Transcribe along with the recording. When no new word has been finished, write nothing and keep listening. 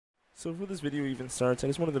So before this video even starts, I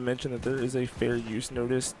just wanted to mention that there is a fair use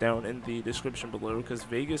notice down in the description below because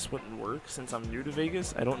Vegas wouldn't work since I'm new to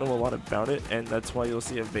Vegas. I don't know a lot about it, and that's why you'll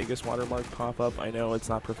see a Vegas watermark pop up. I know it's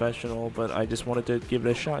not professional, but I just wanted to give it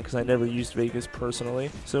a shot because I never used Vegas personally.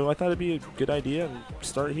 So I thought it'd be a good idea and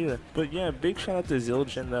start here. But yeah, big shout out to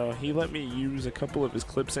Zildjian though. He let me use a couple of his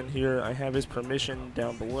clips in here. I have his permission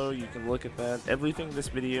down below. You can look at that. Everything in this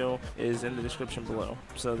video is in the description below.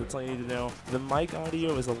 So that's all you need to know. The mic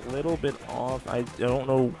audio is a little bit off. I don't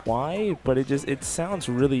know why, but it sounds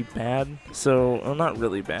really bad. So, well, not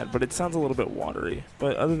really bad, but it sounds a little bit watery.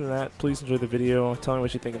 But other than that, please enjoy the video. Tell me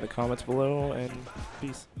what you think in the comments below, and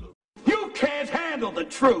peace. You can't handle the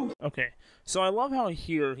truth! Okay, so I love how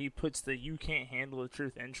here he puts the "you can't handle the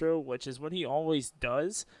truth" intro, which is what he always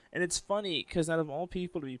does. And it's funny, because out of all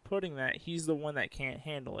people to be putting that, he's the one that can't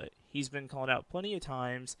handle it. He's been called out plenty of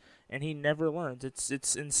times, and he never learns.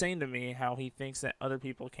 It's insane to me how he thinks that other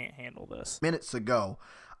people can't handle this. Minutes ago,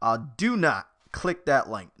 do not click that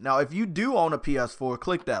link. Now, if you do own a PS4,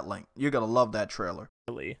 click that link. You're going to love that trailer.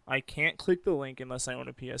 I can't click the link unless I own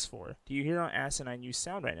a PS4. Do you hear how asinine you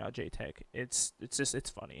sound right now, J-Tech? It's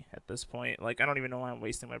funny at this point. Like, I don't even know why I'm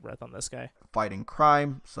wasting my breath on this guy. Fighting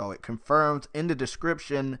crime, so it confirms in the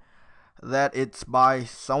description that it's by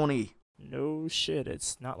Sony. No shit,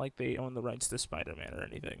 it's not like they own the rights to Spider-Man or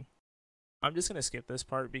anything. I'm just gonna skip this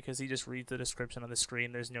part because he just reads the description on the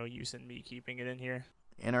screen. There's no use in me keeping it in here.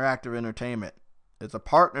 Interactive Entertainment. It's a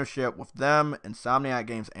partnership with them, Insomniac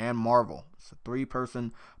Games, and Marvel. It's a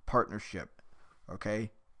three-person partnership,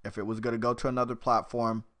 okay? If it was going to go to another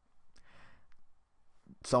platform,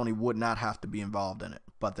 Sony would not have to be involved in it.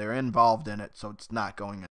 But they're involved in it, so it's not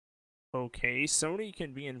going in. Okay, Sony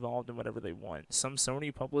can be involved in whatever they want. Some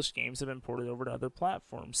Sony published games have been ported over to other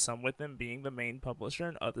platforms, some with them being the main publisher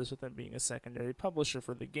and others with them being a secondary publisher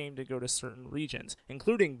for the game to go to certain regions,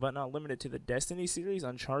 including but not limited to the Destiny series,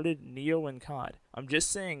 Uncharted, Neo, and COD. I'm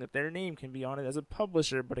just saying that their name can be on it as a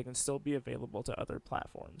publisher, but it can still be available to other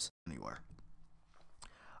platforms. Anywhere.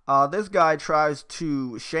 This guy tries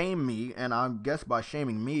to shame me, and I guess by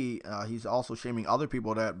shaming me, he's also shaming other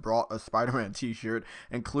people that brought a Spider-Man t-shirt,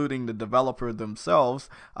 including the developer themselves,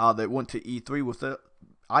 that went to E3 with the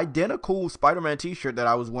identical Spider-Man t-shirt that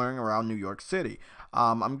I was wearing around New York City.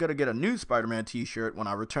 I'm going to get a new Spider-Man t-shirt when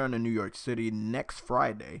I return to New York City next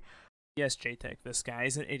Friday. Yes, J-Tech, this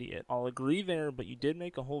guy's an idiot. I'll agree there, but you did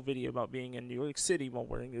make a whole video about being in New York City while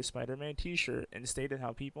wearing your Spider-Man t-shirt and stated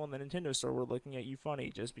how people in the Nintendo store were looking at you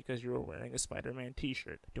funny just because you were wearing a Spider-Man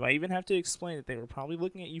t-shirt. Do I even have to explain that they were probably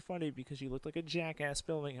looking at you funny because you looked like a jackass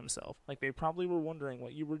filming himself? Like they probably were wondering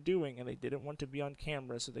what you were doing and they didn't want to be on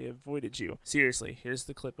camera, so they avoided you. Seriously, here's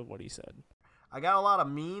the clip of what he said. I got a lot of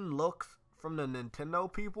mean looks from the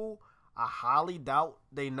Nintendo people. I highly doubt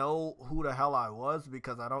they know who the hell I was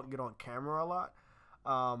because I don't get on camera a lot.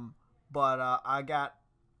 But I got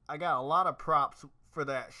a lot of props for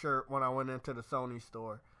that shirt when I went into the Sony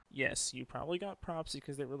store. Yes, you probably got props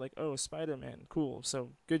because they were like, oh, Spider-Man, cool. So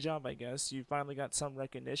good job, I guess. You finally got some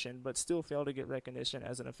recognition, but still failed to get recognition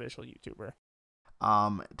as an official YouTuber.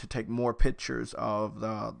 To take more pictures of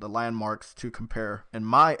the landmarks to compare in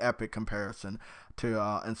my epic comparison to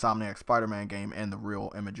Insomniac Spider-Man game and the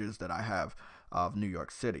real images that I have of New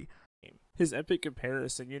York City. His epic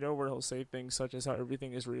comparison, you know, where he'll say things such as how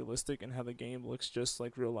everything is realistic and how the game looks just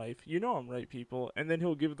like real life. You know I'm right, people. And then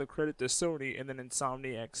he'll give the credit to Sony and then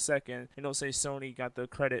Insomniac second, and he'll say Sony got the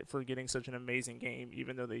credit for getting such an amazing game,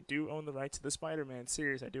 even though they do own the rights to the Spider-Man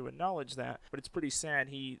series. I do acknowledge that, but it's pretty sad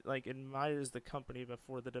he admires the company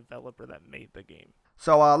before the developer that made the game.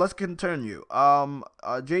 So let's continue.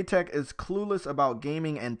 J-Tech is clueless about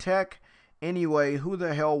gaming and tech. Anyway, who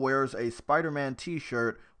the hell wears a Spider-Man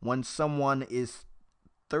t-shirt when someone is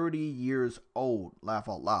 30 years old? Laugh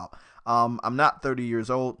out loud. I'm not 30 years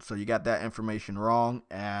old, so you got that information wrong,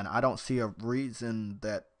 and I don't see a reason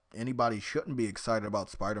that anybody shouldn't be excited about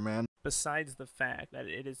Spider-Man. Besides the fact that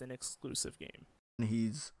it is an exclusive game.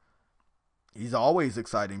 He's always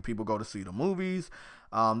exciting. People go to see the movies.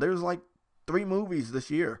 There's like 3 movies this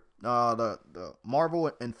year. The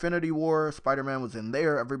Marvel Infinity War, Spider-Man was in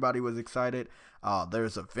there. Everybody was excited.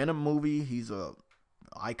 There's a Venom movie. He's a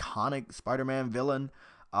iconic Spider-Man villain.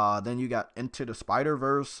 Then you got Into the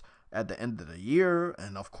Spider-Verse at the end of the year.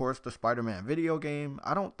 And, of course, the Spider-Man video game.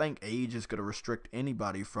 I don't think age is going to restrict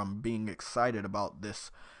anybody from being excited about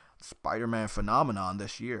this Spider-Man phenomenon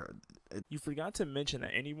this year. You forgot to mention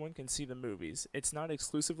that anyone can see the movies. It's not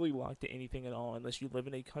exclusively locked to anything at all unless you live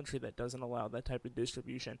in a country that doesn't allow that type of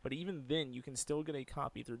distribution. But even then, you can still get a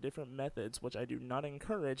copy through different methods, which I do not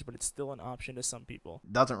encourage, but it's still an option to some people.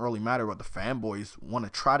 Doesn't really matter what the fanboys want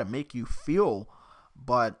to try to make you feel,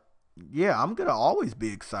 but yeah, I'm gonna always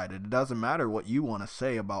be excited. It doesn't matter what you want to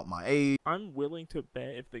say about my age. I'm willing to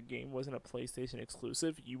bet if the game wasn't a PlayStation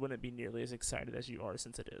exclusive, you wouldn't be nearly as excited as you are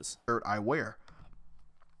since it is. I wear.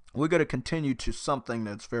 We're going to continue to something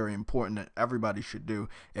that's very important that everybody should do.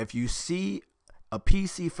 If you see a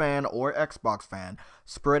PC fan or Xbox fan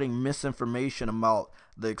spreading misinformation about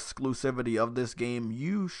the exclusivity of this game,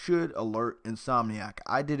 you should alert Insomniac.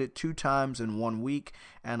 I did it 2 times in 1 week,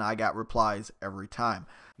 and I got replies every time.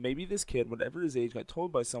 Maybe this kid, whatever his age, got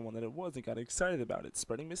told by someone that it was and got excited about it.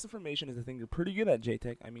 Spreading misinformation is a thing you're pretty good at,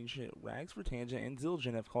 JTech. I mean, shit, Rags for Tangent and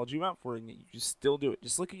Zildjian have called you out for it, and yet you still do it.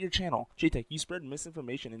 Just look at your channel. JTech, you spread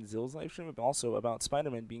misinformation in Zill's livestream also about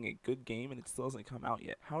Spider-Man being a good game, and it still hasn't come out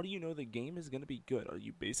yet. How do you know the game is going to be good? Are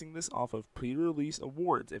you basing this off of pre-release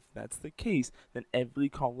awards? If that's the case, then every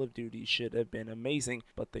Call of Duty should have been amazing,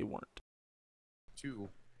 but they weren't.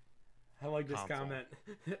 I like this comment.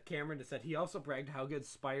 Cameron just said he also bragged how good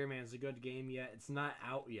Spider-Man's a good game, yet it's not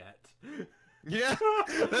out yet. Yeah,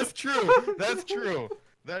 that's true. That's true.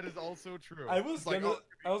 That is also true. I was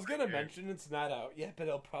gonna mention it's not out yet, but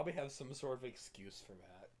I'll probably have some sort of excuse for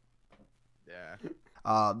that.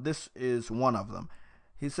 Yeah. This is one of them.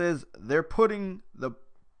 He says they're putting the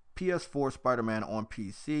PS4 Spider-Man on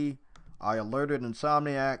PC. I alerted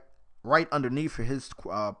Insomniac right underneath his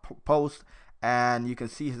post, and you can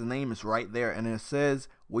see his name is right there, and it says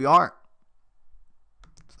we aren't.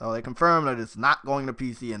 So they confirm that it's not going to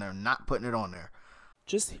PC, and they're not putting it on there.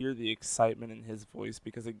 Just hear the excitement in his voice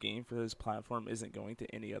because a game for his platform isn't going to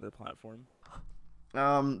any other platform.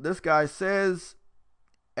 This guy says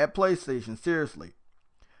at PlayStation, seriously,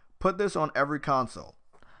 put this on every console.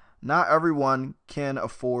 Not everyone can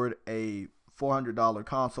afford a $400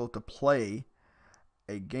 console to play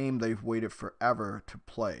a game they've waited forever to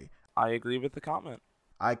play. I agree with the comment.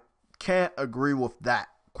 I can't agree with that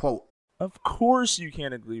quote. Of course you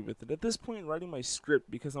can't agree with it. At this point in writing my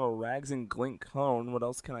script, because I'm a Rags and Glink clone, what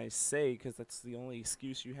else can I say? Because that's the only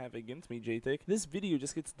excuse you have against me, JTech. This video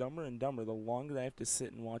just gets dumber and dumber the longer I have to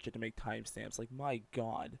sit and watch it to make timestamps. Like, my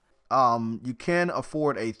god. You can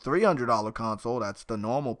afford a $300 console. That's the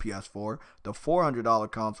normal PS4. The $400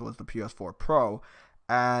 console is the PS4 Pro.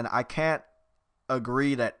 And I can't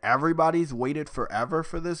agree that everybody's waited forever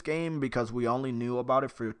for this game because we only knew about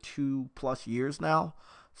it for 2+ years now.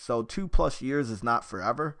 So 2+ years is not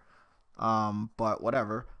forever. But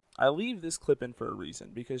whatever. I leave this clip in for a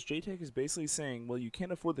reason, because JTech is basically saying, well, you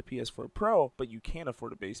can't afford the PS4 Pro, but you can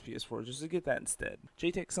afford a base PS4, just to get that instead.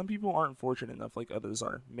 JTech, some people aren't fortunate enough like others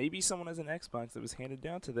are. Maybe someone has an Xbox that was handed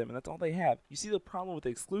down to them, and that's all they have. You see, the problem with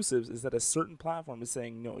exclusives is that a certain platform is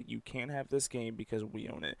saying, no, you can't have this game because we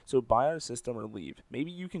own it. So buy our system or leave.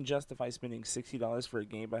 Maybe you can justify spending $60 for a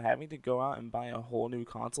game, but having to go out and buy a whole new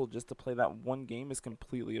console just to play that one game is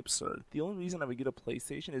completely absurd. The only reason I would get a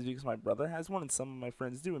PlayStation is because my brother has one and some of my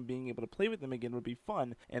friends do, and being able to play with them again would be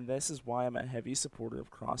fun, and this is why I'm a heavy supporter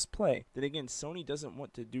of cross-play. Then again, Sony doesn't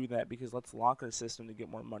want to do that because let's lock our system to get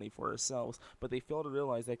more money for ourselves, but they fail to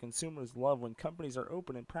realize that consumers love when companies are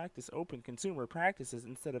open and practice open consumer practices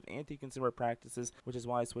instead of anti-consumer practices, which is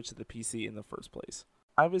why I switched to the PC in the first place.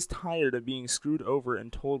 I was tired of being screwed over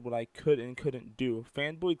and told what I could and couldn't do.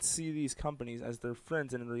 Fanboys see these companies as their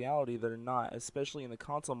friends, and in reality they're not, especially in the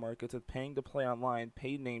console markets with paying to play online,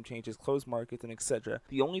 paid name changes, closed markets, and etc.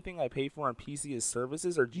 The only thing I pay for on PC as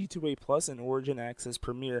services are G2A Plus and Origin Access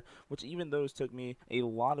Premier, which even those took me a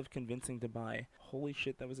lot of convincing to buy. Holy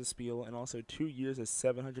shit, that was a spiel, and also 2 years is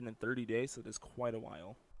 730 days, so that's quite a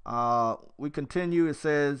while. We continue. It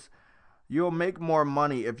says, you'll make more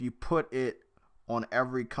money if you put it on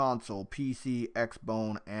every console, PC,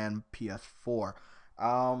 Xbone, and PS4.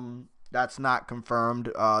 That's not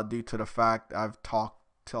confirmed due to the fact I've talked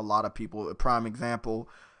to a lot of people. A prime example,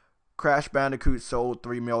 Crash Bandicoot sold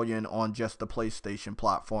 3 million on just the PlayStation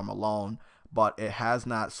platform alone, but it has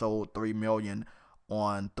not sold 3 million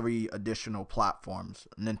on 3 additional platforms,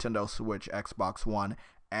 Nintendo Switch, Xbox One,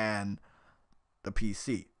 and the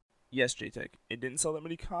PC. Yes, JTech, it didn't sell that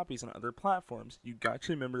many copies on other platforms. You got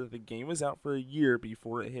to remember that the game was out for a year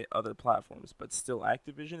before it hit other platforms, but still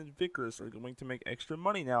Activision and Vickers are going to make extra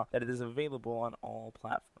money now that it is available on all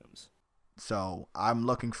platforms. So I'm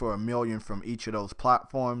looking for 1 million from each of those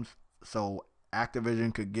platforms, so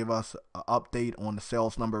Activision could give us an update on the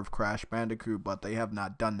sales number of Crash Bandicoot, but they have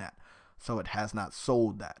not done that, so it has not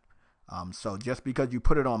sold that. So just because you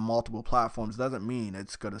put it on multiple platforms doesn't mean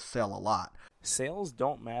it's going to sell a lot. Sales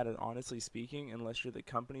don't matter, honestly speaking, unless you're the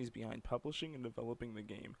companies behind publishing and developing the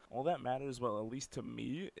game. All that matters, well, at least to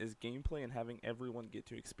me, is gameplay and having everyone get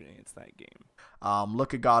to experience that game.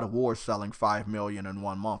 Look at God of War selling 5 million in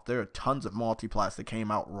 1 month. There are tons of multiplats that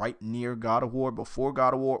came out right near God of War, before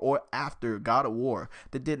God of War, or after God of War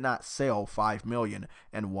that did not sell 5 million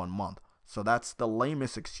in 1 month. So that's the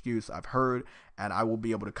lamest excuse I've heard, and I will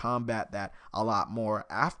be able to combat that a lot more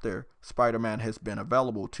after Spider-Man has been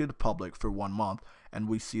available to the public for 1 month and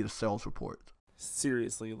we see the sales reports.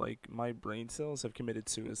 Seriously, like, my brain cells have committed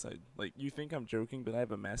suicide. Like, you think I'm joking, but I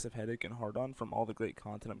have a massive headache and hard-on from all the great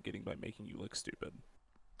content I'm getting by making you look stupid.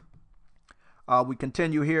 We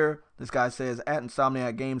continue here. This guy says, at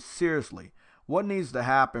Insomniac Games, seriously, what needs to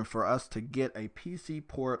happen for us to get a PC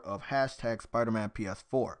port of hashtag Spider-Man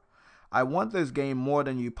PS4? I want this game more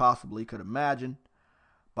than you possibly could imagine,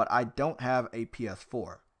 but I don't have a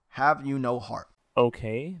PS4. Have you no heart?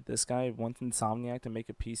 Okay, this guy wants Insomniac to make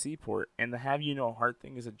a PC port, and the have you no heart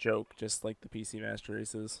thing is a joke, just like the PC Master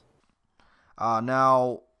Race is.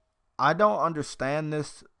 Now, I don't understand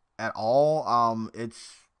this at all. It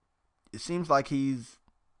seems like he's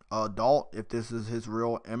an adult, if this is his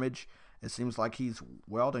real image. It seems like he's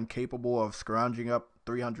well and capable of scrounging up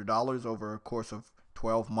 $300 over a course of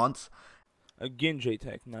 12 months. Again,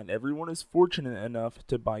 JTech, not everyone is fortunate enough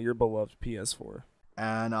to buy your beloved PS4.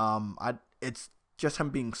 And it's just him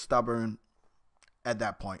being stubborn at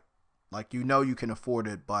that point. Like, you know you can afford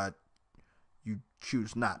it, but you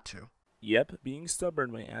choose not to. Yep, being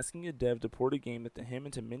stubborn by asking a dev to port a game that to him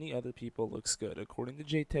and to many other people looks good. According to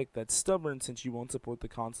JTech, that's stubborn since you won't support the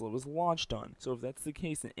console it was launched on. So if that's the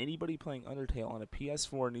case, then anybody playing Undertale on a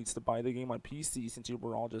PS4 needs to buy the game on PC since you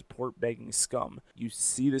were all just port begging scum. You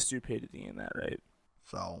see the stupidity in that, right?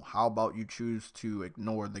 So how about you choose to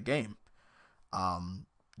ignore the game?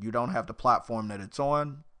 You don't have the platform that it's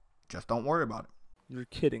on. Just don't worry about it. You're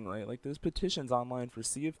kidding, right? Like, there's petitions online for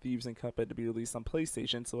Sea of Thieves and Cuphead to be released on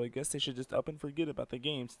PlayStation, so I guess they should just up and forget about the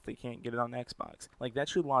game since they can't get it on Xbox. Like,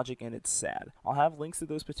 that's your logic, and it's sad. I'll have links to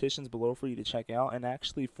those petitions below for you to check out, and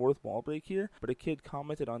actually, fourth wall break here, but a kid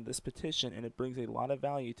commented on this petition, and it brings a lot of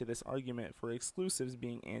value to this argument for exclusives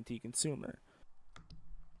being anti-consumer.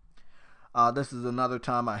 This is another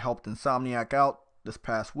time I helped Insomniac out this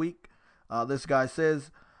past week. This guy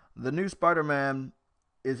says, the new Spider-Man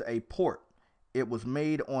is a port. It was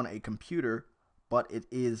made on a computer, but it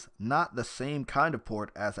is not the same kind of port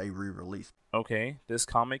as a re-release. Okay, this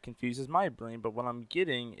comment confuses my brain, but what I'm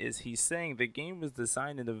getting is he's saying the game was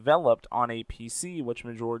designed and developed on a PC, which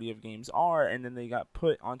majority of games are, and then they got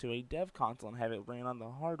put onto a dev console and have it ran on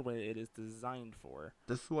the hardware it is designed for.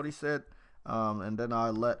 This is what he said, and then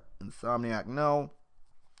I let Insomniac know.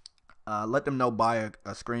 Let them know by a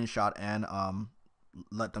screenshot and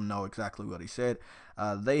let them know exactly what he said.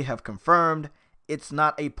 They have confirmed it's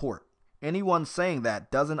not a port. Anyone saying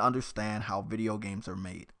that doesn't understand how video games are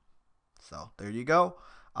made. So there you go.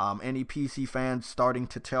 Any PC fans starting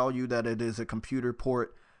to tell you that it is a computer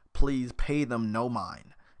port, please pay them no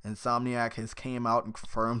mind. Insomniac has came out and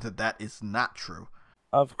confirmed that that is not true.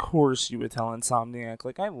 Of course you would tell Insomniac.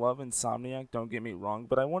 Like, I love Insomniac, don't get me wrong,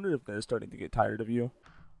 but I wonder if they're starting to get tired of you.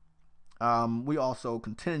 We also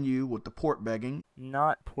continue with the port begging.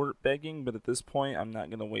 Not port begging, but at this point, I'm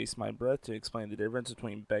not going to waste my breath to explain the difference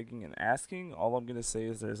between begging and asking. All I'm going to say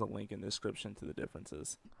is there's a link in the description to the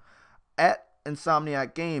differences. At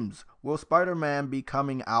Insomniac Games, will Spider-Man be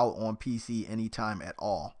coming out on PC anytime at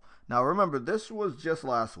all? Now remember, this was just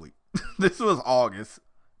last week. This was August.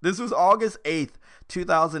 This was August 8th,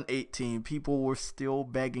 2018. People were still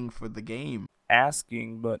begging for the game.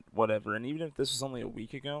 Asking, but whatever. And even if this was only a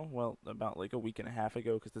week ago, well, about like a week and a half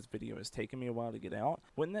ago, because this video has taken me a while to get out,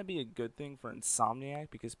 wouldn't that be a good thing for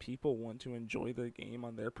Insomniac? Because people want to enjoy the game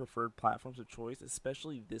on their preferred platforms of choice,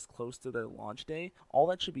 especially this close to their launch day. All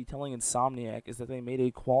that should be telling Insomniac is that they made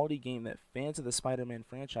a quality game that fans of the Spider-Man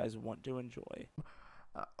franchise want to enjoy.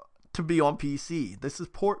 To be on PC. This is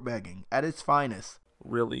port begging at its finest.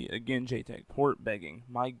 Really, again, JTech, port begging.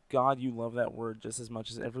 My God, you love that word just as much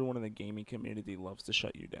as everyone in the gaming community loves to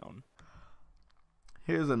shut you down.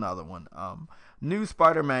 Here's another one. New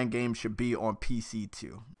Spider-Man game should be on PC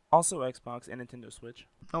too. Also Xbox and Nintendo Switch.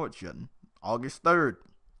 No, it shouldn't. August 3rd.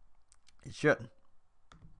 It shouldn't.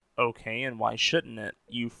 Okay, and why shouldn't it?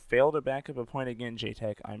 You failed to back up a point again,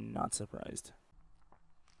 JTech. I'm not surprised.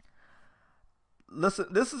 Listen,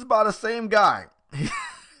 this is by the same guy.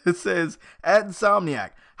 It says, at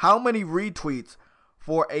Insomniac, how many retweets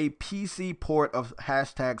for a PC port of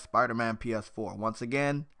hashtag Spider-Man PS4? Once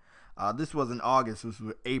again, this was in August. This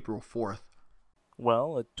was April 4th.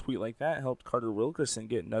 Well, a tweet like that helped Carter Wilkerson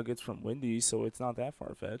get nuggets from Wendy's, so it's not that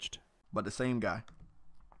far-fetched. but the same guy.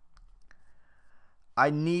 I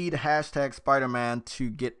need hashtag Spider-Man to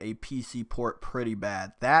get a PC port pretty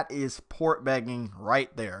bad. That is port begging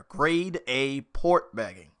right there. Grade A port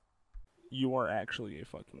begging. You are actually a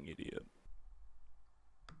fucking idiot.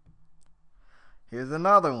 Here's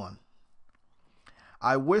another one.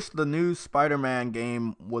 I wish the new Spider-Man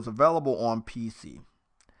game was available on PC.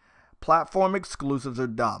 Platform exclusives are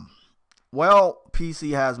dumb. Well,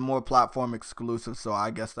 PC has more platform exclusives, so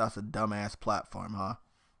I guess that's a dumbass platform, huh?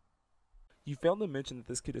 You failed to mention that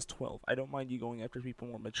this kid is 12. I don't mind you going after people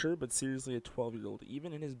more mature, but seriously, a 12-year-old.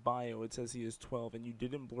 Even in his bio, it says he is 12, and you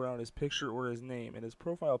didn't blur out his picture or his name, and his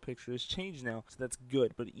profile picture has changed now, so that's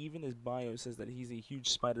good, but even his bio says that he's a huge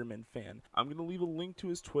Spider-Man fan. I'm gonna leave a link to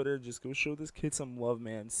his Twitter. Just go show this kid some love,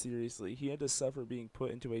 man. Seriously, he had to suffer being put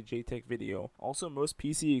into a JTech video. Also, most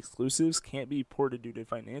PC exclusives can't be ported due to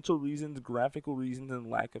financial reasons, graphical reasons, and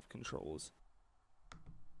lack of controls.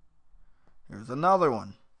 Here's another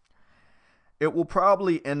one. It will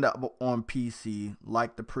probably end up on PC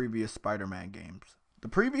like the previous Spider-Man games. The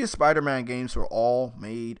previous Spider-Man games were all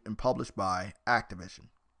made and published by Activision,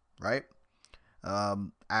 right?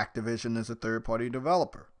 Activision is a third-party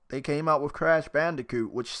developer. They came out with Crash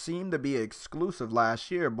Bandicoot, which seemed to be exclusive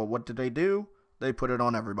last year, but what did they do? They put it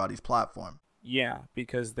on everybody's platform. Yeah,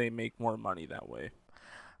 because they make more money that way.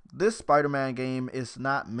 This Spider-Man game is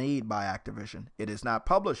not made by Activision. It is not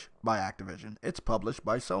published by Activision. It's published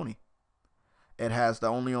by Sony. It has the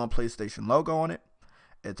only on PlayStation logo on it.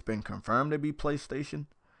 It's been confirmed to be PlayStation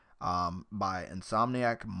by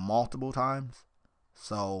Insomniac multiple times.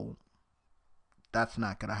 So that's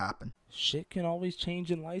not going to happen. Shit can always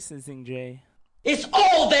change in licensing, Jay. It's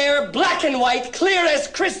all there, black and white, clear as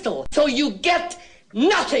crystal. So you get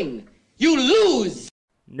nothing. You lose.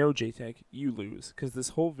 No, JTech, you lose. Because this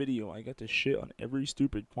whole video, I got to shit on every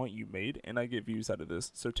stupid point you made, and I get views out of this.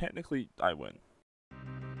 So technically, I win.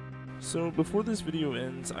 So before this video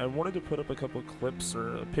ends, I wanted to put up a couple clips,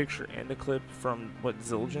 or a picture and a clip from what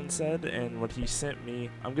Zildjian said and what he sent me.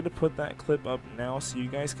 I'm going to put that clip up now so you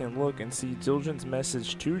guys can look and see Zildjian's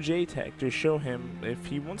message to JTech to show him if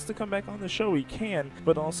he wants to come back on the show he can,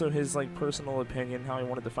 but also his personal opinion, how he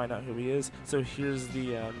wanted to find out who he is. So here's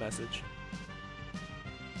the message.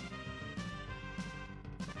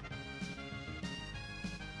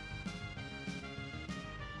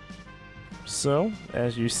 So,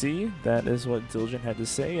 as you see, that is what Zildjian had to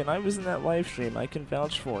say, and I was in that live stream. I can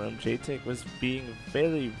vouch for him. JTech was being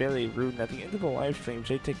very, very rude, and at the end of the live stream,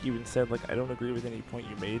 JTech even said, I don't agree with any point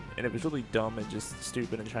you made, and it was really dumb and just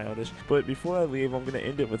stupid and childish. But before I leave, I'm going to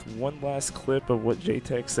end it with one last clip of what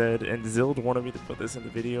JTech said, and Zild wanted me to put this in the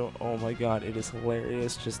video. Oh my god, it is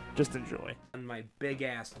hilarious. Just enjoy. On my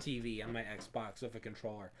big-ass TV on my Xbox with a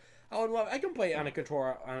controller. I can play it on a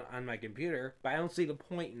controller on my computer, but I don't see the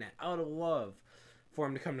point in that. I would love for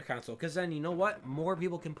him to come to console, because then, you know what? More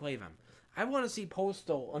people can play them. I want to see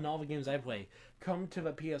Postal and all the games I play come to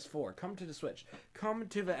the PS4, come to the Switch, come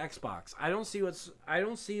to the Xbox. I don't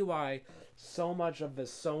see why so much of the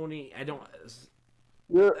Sony.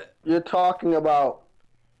 You're talking about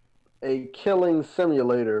a killing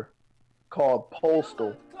simulator called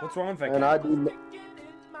Postal. What's wrong with that? And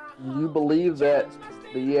you believe that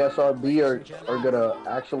the ESRB are gonna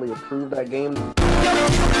actually approve that game?